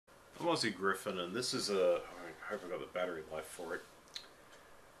I'm Ozzy Griffin, and this is a. I hope I got the battery life for it.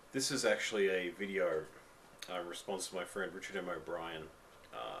 This is actually a video in response to my friend Richard M. O'Brien,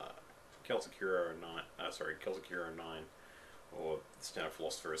 Celtic Hero 9. Celtic Hero 9, or the Standard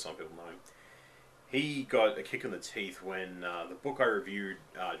Philosopher, as some people know him. He got a kick in the teeth when the book I reviewed,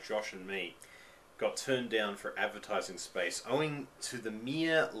 Josh and Me, got turned down for advertising space owing to the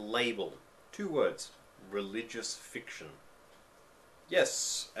mere label. 2 words: religious fiction.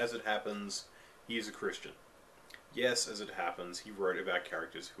 Yes, as it happens, he is a Christian. Yes, as it happens, he wrote about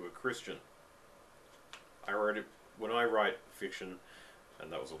characters who are Christian. When I write fiction,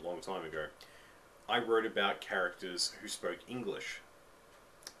 and that was a long time ago, I wrote about characters who spoke English.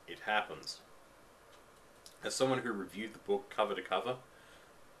 It happens. As someone who reviewed the book cover to cover,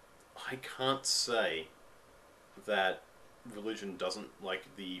 I can't say that religion doesn't,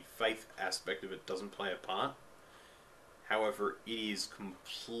 the faith aspect of it doesn't play a part. However, it is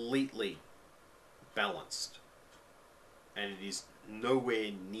completely balanced, and it is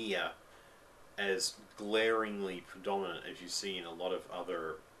nowhere near as glaringly predominant as you see in a lot of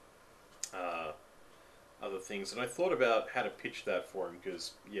other things. And I thought about how to pitch that for him,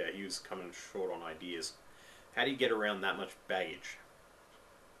 because yeah, he was coming short on ideas. How do you get around that much baggage?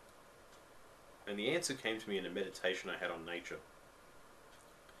 And the answer came to me in a meditation I had on nature.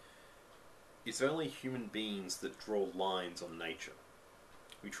 It's only human beings that draw lines on nature.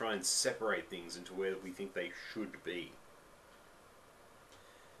 We try and separate things into where we think they should be.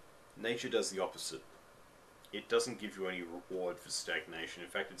 Nature does the opposite. It doesn't give you any reward for stagnation. In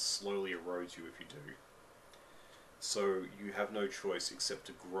fact, it slowly erodes you if you do. So you have no choice except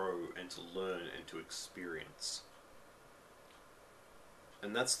to grow and to learn and to experience.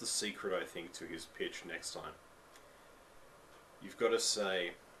 And that's the secret, I think, to his pitch next time. You've got to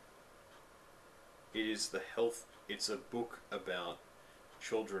say, it's a book about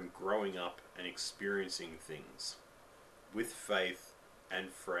children growing up and experiencing things with faith and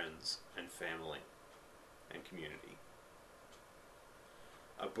friends and family and community.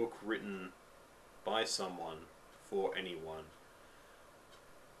 A book written by someone for anyone,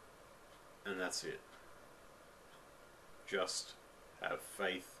 and that's it. Just have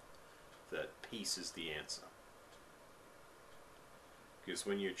faith that peace is the answer. Because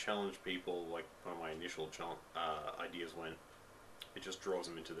when you challenge people, like one of my initial ideas went, it just draws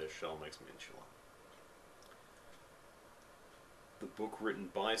them into their shell, makes them insular. The book written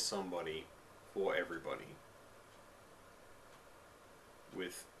by somebody for everybody,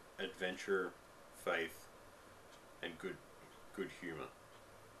 with adventure, faith, and good humor.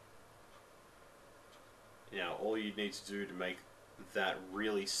 Now, all you need to do to make that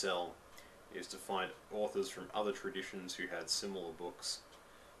really sell is to find authors from other traditions who had similar books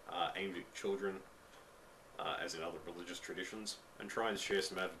aimed at children, as in other religious traditions, and try and share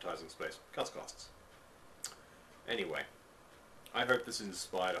some advertising space. Cuts costs. Anyway, I hope this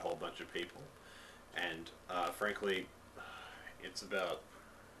inspired a whole bunch of people, and frankly, it's about,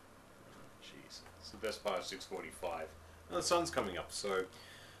 it's the best part of 6:45, and the sun's coming up, so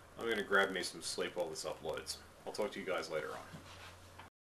I'm going to grab me some sleep while this uploads. I'll talk to you guys later on.